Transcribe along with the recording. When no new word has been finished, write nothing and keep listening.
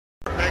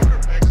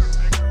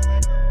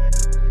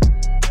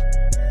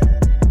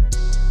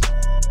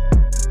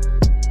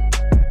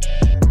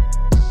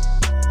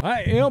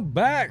am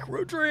back.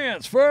 Road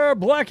Transfer,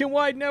 Black and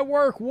White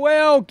Network.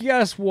 Well,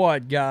 guess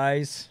what,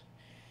 guys?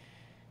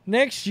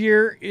 Next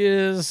year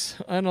is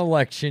an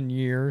election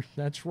year.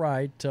 That's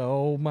right.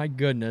 Oh, my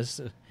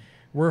goodness.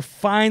 We're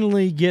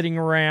finally getting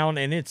around,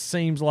 and it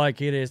seems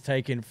like it has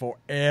taken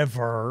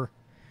forever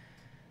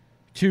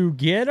to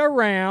get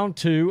around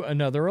to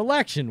another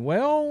election.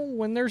 Well,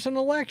 when there's an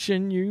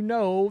election, you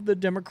know the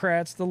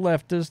Democrats, the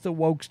leftists, the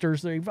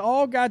wokesters, they've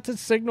all got to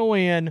signal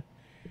in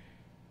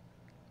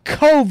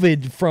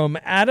COVID from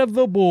out of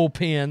the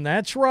bullpen.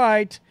 That's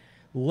right.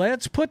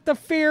 Let's put the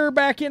fear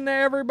back into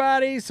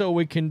everybody so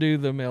we can do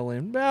the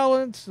mail-in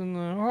ballots and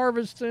the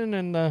harvesting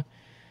and the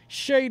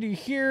shady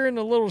here and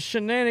the little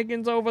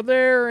shenanigans over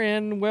there.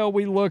 And, well,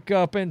 we look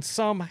up and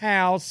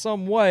somehow,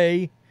 some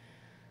way,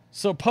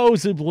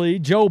 supposedly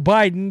Joe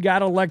Biden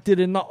got elected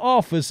in the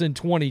office in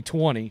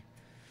 2020.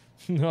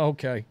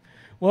 Okay.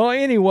 Well,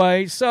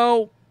 anyway,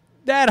 so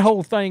that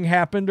whole thing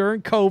happened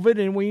during COVID,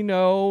 and we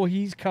know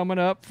he's coming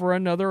up for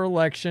another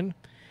election.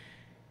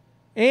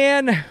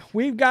 And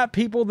we've got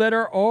people that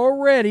are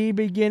already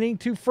beginning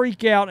to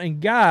freak out.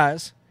 And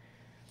guys,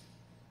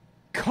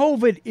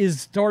 COVID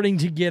is starting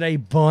to get a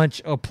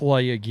bunch of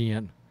play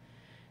again.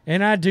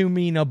 And I do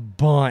mean a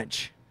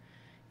bunch.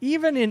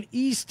 Even in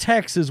East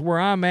Texas, where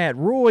I'm at,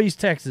 rural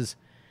East Texas,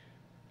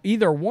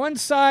 either one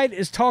side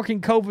is talking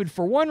COVID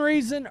for one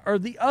reason or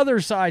the other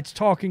side's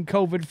talking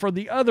COVID for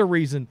the other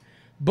reason.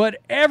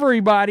 But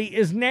everybody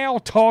is now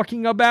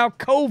talking about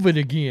COVID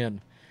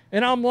again.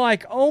 And I'm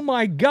like, oh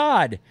my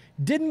God,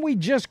 didn't we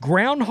just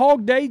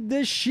Groundhog Day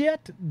this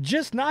shit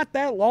just not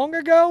that long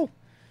ago?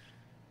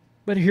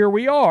 But here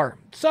we are.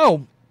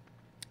 So,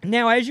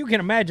 now as you can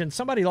imagine,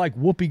 somebody like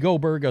Whoopi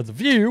Goldberg of The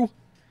View,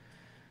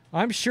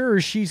 I'm sure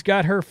she's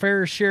got her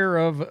fair share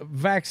of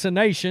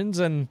vaccinations,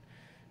 and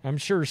I'm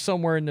sure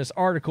somewhere in this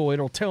article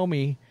it'll tell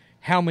me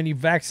how many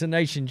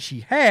vaccinations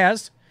she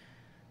has.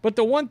 But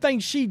the one thing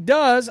she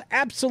does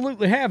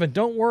absolutely have, and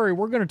don't worry,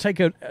 we're going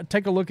to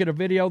take a look at a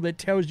video that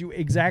tells you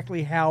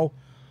exactly how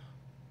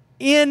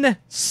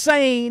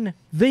insane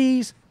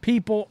these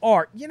people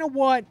are. You know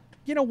what?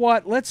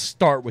 Let's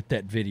start with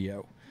that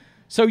video.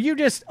 So you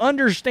just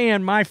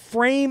understand my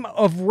frame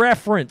of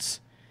reference.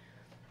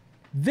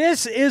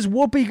 This is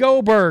Whoopi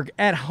Goldberg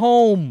at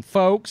home,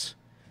 folks.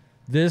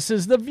 This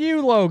is the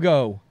View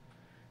logo.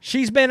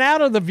 She's been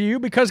out of the View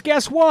because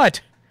guess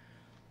what?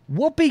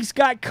 Whoopi's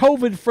got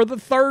COVID for the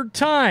third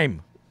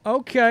time.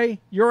 Okay,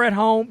 you're at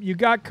home. You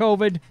got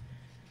COVID.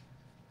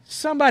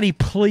 Somebody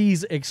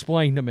please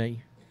explain to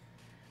me.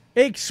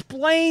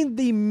 Explain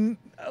the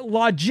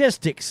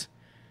logistics.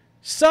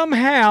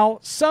 Somehow,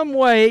 some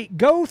way,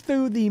 go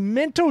through the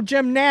mental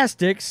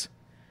gymnastics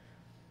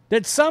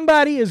that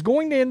somebody is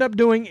going to end up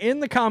doing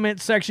in the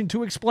comments section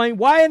to explain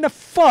why in the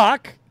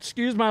fuck,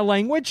 excuse my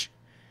language,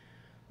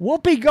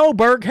 Whoopi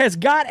Goldberg has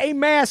got a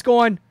mask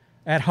on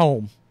at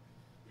home.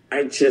 I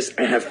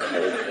have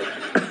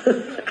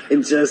COVID. I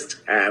just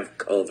have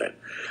COVID.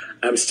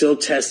 I'm still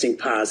testing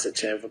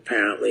positive.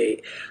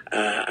 Apparently,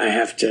 I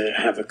have to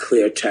have a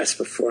clear test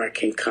before I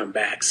can come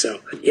back.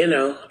 So,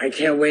 I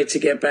can't wait to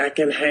get back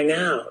and hang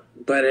out.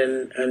 But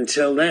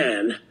until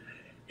then,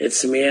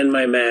 it's me and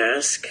my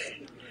mask,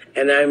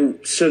 and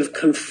I'm sort of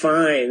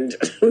confined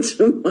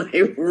to my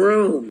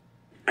room.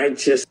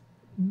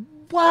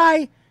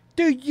 Why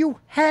do you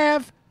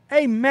have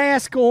a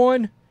mask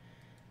on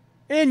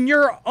in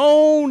your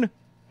own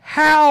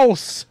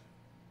house?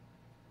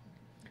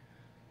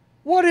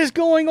 What is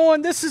going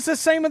on? This is the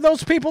same of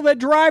those people that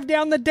drive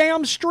down the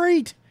damn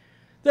street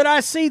that I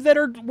see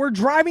that were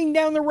driving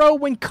down the road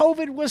when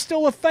COVID was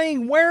still a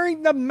thing,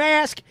 wearing the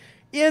mask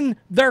in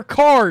their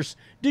cars.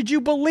 Did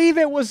you believe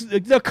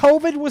the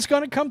COVID was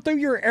going to come through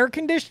your air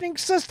conditioning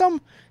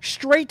system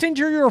straight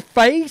into your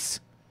face?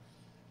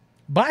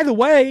 By the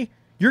way,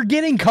 you're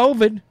getting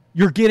COVID.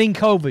 You're getting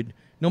COVID.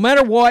 No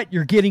matter what,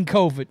 you're getting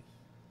COVID.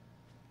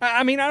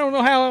 I mean, I don't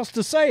know how else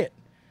to say it.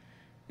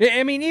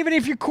 I mean, even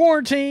if you're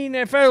quarantined,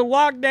 if you're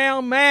locked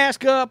down,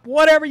 mask up,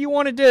 whatever you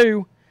want to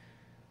do,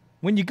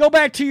 when you go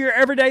back to your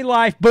everyday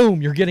life,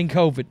 boom, you're getting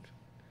COVID.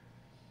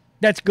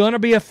 That's going to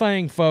be a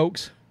thing,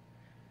 folks.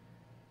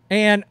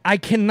 And I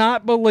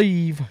cannot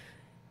believe,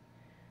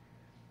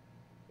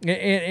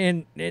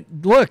 and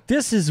look,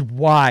 this is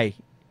why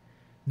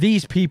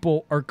these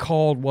people are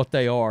called what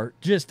they are.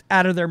 Just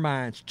out of their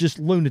minds, just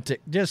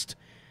lunatic, just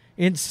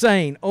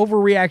insane,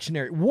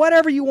 overreactionary,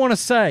 whatever you want to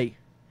say.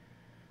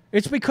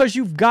 It's because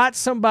you've got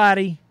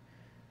somebody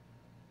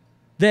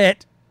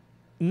that,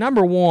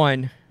 number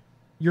one,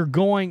 you're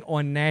going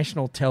on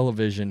national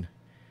television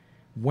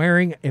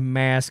wearing a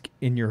mask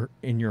in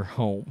your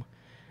home.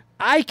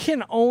 I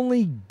can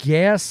only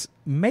guess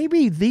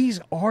maybe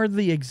these are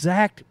the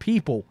exact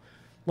people.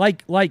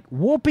 Like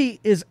Whoopi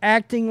is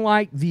acting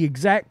like the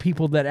exact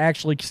people that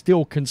actually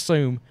still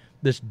consume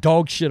this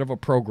dog shit of a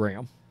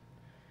program.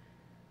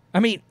 I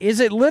mean, is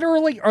it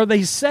literally, are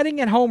they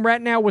sitting at home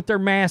right now with their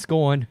mask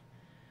on,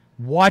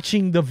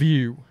 watching The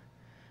View?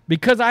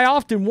 Because I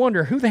often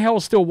wonder who the hell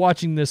is still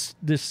watching this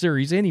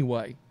series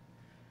anyway.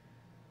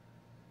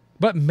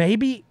 But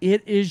maybe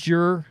it is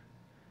your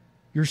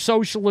your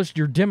socialists,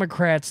 your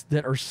Democrats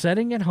that are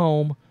sitting at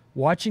home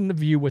watching The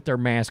View with their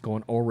mask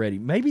on already.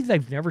 Maybe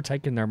they've never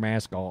taken their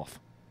mask off.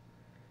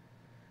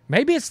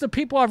 Maybe it's the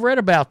people I've read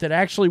about that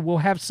actually will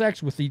have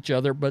sex with each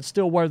other but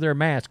still wear their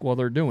mask while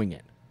they're doing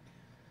it.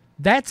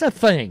 That's a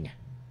thing.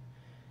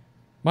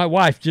 My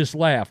wife just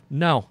laughed.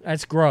 No,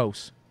 that's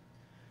gross.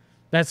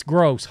 That's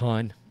gross,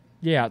 hun.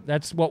 Yeah,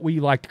 that's what we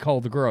like to call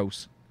the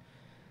gross.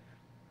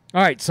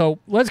 All right, so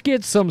let's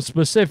get some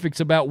specifics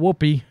about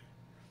Whoopi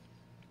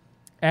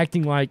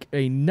acting like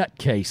a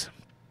nutcase.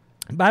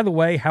 By the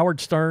way, Howard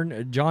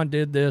Stern, John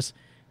did this.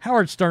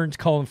 Howard Stern's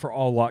calling for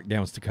all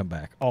lockdowns to come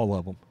back, all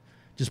of them.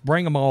 Just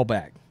bring them all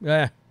back.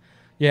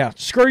 Yeah,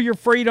 screw your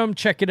freedom,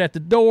 check it at the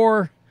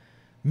door.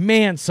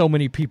 Man, so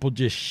many people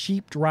just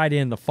sheeped right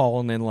in the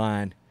falling in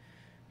line.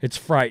 It's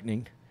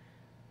frightening.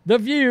 The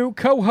View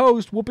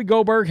co-host Whoopi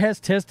Goldberg has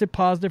tested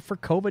positive for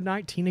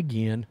COVID-19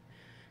 again.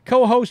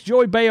 Co-host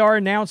Joy Behar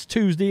announced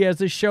Tuesday as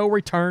the show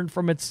returned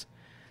from its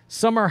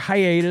summer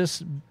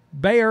hiatus.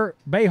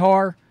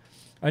 Behar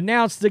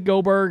announced that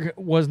Goldberg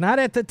was not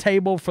at the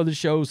table for the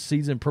show's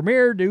season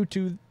premiere due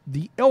to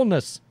the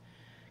illness.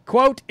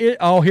 Quote,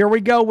 here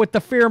we go with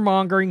the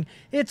fear-mongering.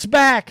 It's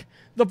back.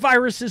 The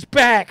virus is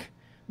back.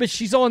 But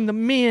she's on the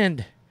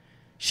mend.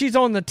 She's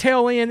on the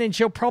tail end, and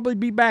she'll probably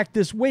be back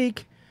this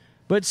week.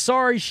 But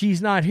sorry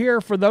she's not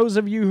here for those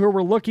of you who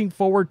were looking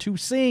forward to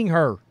seeing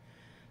her.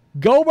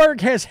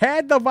 Goldberg has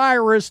had the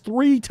virus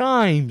 3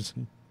 times.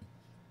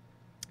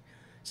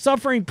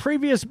 Suffering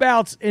previous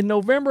bouts in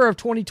November of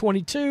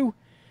 2022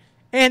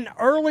 and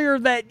earlier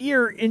that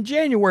year in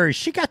January.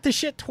 She got the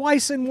shit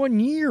twice in 1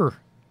 year.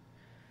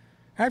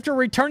 After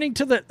returning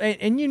to the,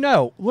 and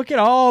look at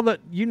all the,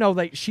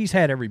 that she's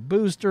had every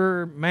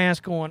booster,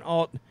 mask on,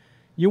 all.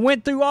 You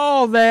went through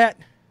all that.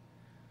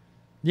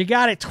 You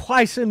got it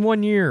twice in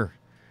 1 year.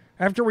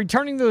 After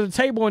returning to the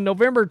table in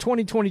November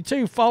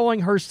 2022,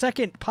 following her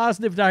second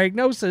positive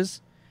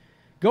diagnosis,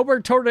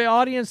 Goldberg told the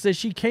audience that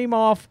she came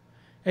off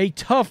a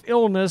tough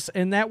illness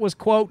and that was,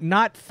 quote,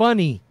 not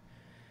funny.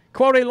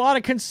 Quote, a lot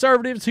of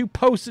conservatives who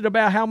posted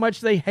about how much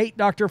they hate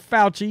Dr.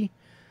 Fauci,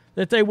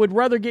 that they would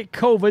rather get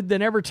COVID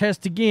than ever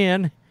test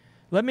again.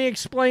 Let me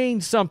explain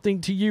something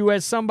to you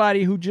as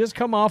somebody who just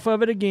come off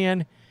of it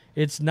again.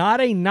 It's not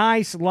a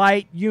nice,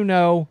 light,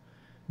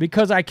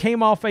 because I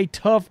came off a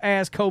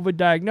tough-ass COVID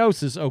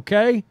diagnosis,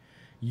 okay?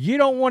 You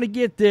don't want to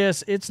get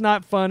this. It's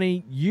not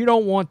funny. You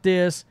don't want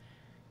this.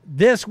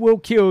 This will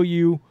kill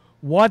you.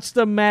 What's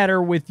the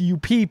matter with you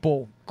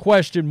people?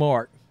 Question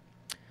mark.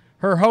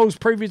 Her host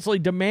previously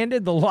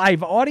demanded the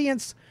live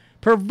audience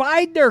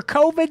provide their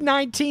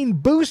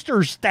COVID-19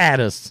 booster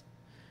status.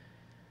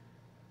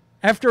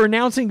 After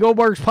announcing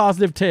Goldberg's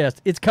positive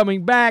test, it's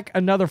coming back.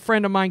 Another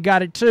friend of mine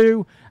got it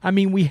too. I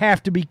mean, we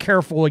have to be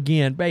careful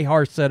again,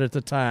 Behar said at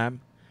the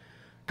time.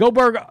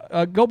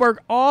 Goldberg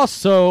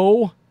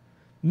also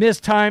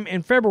missed time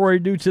in February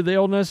due to the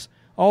illness.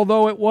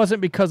 Although it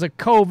wasn't because of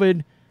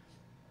COVID,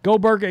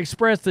 Goldberg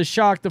expressed the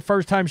shock the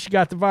first time she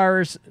got the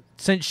virus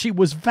since she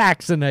was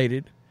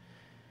vaccinated.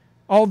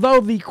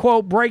 Although the,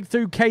 quote,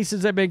 breakthrough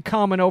cases have been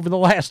common over the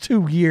last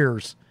 2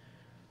 years.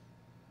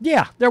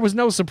 Yeah, there was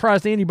no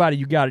surprise to anybody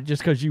you got it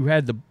just because you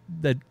had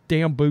the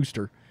damn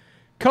booster.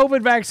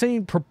 COVID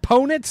vaccine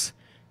proponents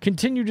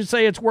continue to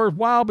say it's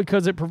worthwhile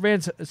because it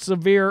prevents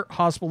severe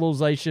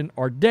hospitalization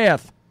or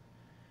death.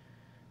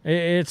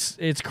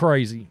 It's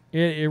crazy.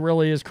 It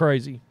really is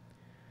crazy.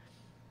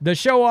 The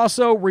show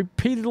also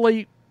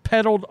repeatedly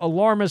peddled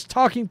alarmist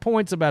talking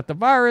points about the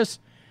virus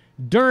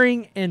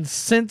during and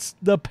since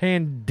the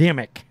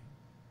pandemic.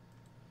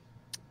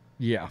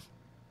 Yeah.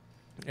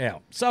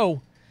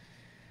 So,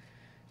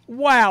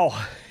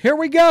 wow. Here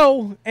we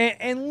go.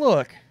 And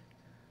look,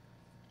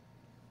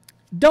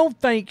 don't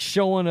think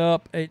showing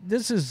up.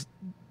 There's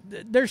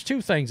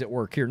 2 things at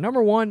work here.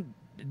 Number one,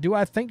 do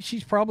I think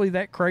she's probably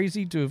that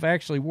crazy to have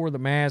actually wore the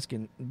mask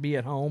and be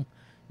at home?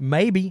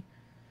 Maybe,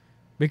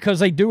 because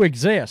they do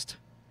exist.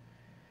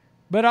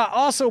 But I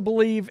also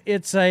believe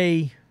it's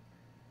a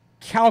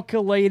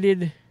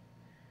calculated,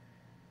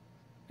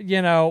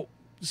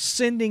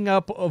 sending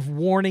up of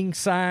warning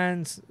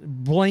signs,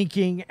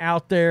 blinking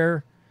out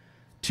there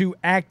to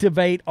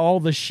activate all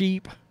the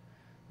sheep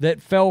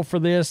that fell for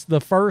this the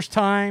first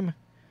time,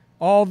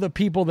 all the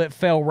people that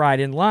fell right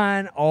in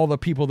line, all the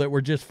people that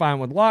were just fine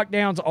with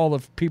lockdowns, all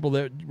the people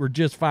that were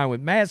just fine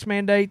with mask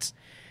mandates.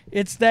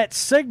 It's that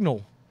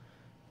signal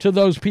to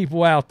those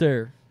people out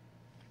there.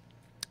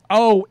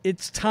 Oh,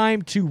 it's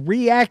time to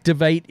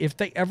reactivate if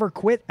they ever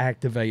quit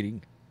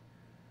activating.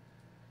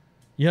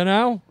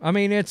 I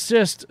mean,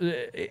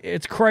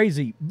 it's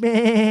crazy.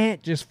 Man,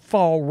 just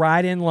fall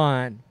right in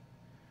line.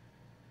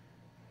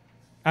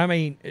 I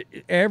mean,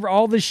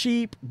 all the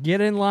sheep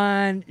get in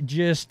line.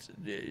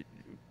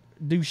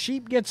 Do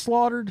sheep get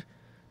slaughtered?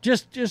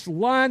 Just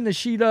line the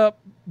sheep up,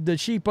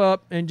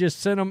 and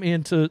just send them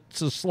into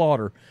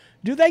slaughter.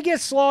 Do they get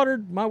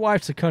slaughtered? My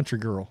wife's a country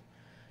girl.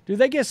 Do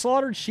they get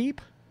slaughtered,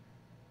 sheep?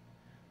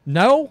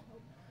 No?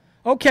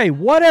 Okay,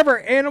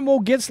 whatever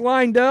animal gets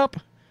lined up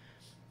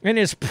and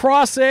is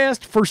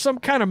processed for some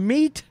kind of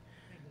meat,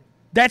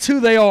 That's who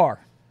they are.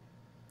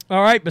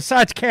 All right,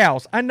 besides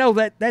cows. I know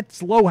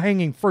that's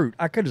low-hanging fruit.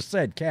 I could have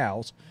said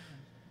cows.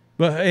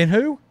 And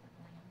who?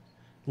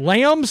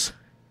 Lambs?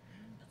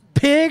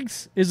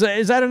 Pigs? Is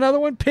that another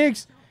one?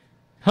 Pigs?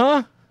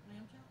 Huh?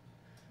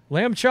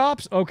 Lamb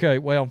chops? Okay,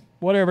 well,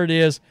 whatever it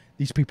is,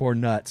 these people are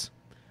nuts.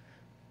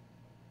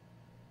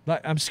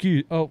 I'm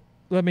excused. Oh,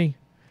 let me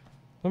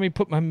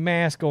put my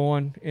mask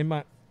on in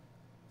my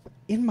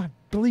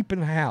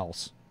bleeping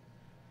house.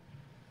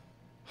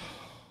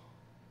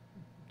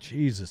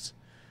 Jesus.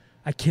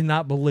 I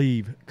cannot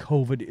believe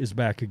COVID is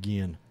back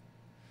again.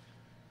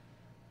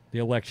 The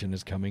election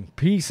is coming.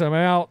 Peace. I'm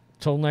out.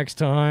 Till next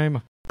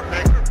time.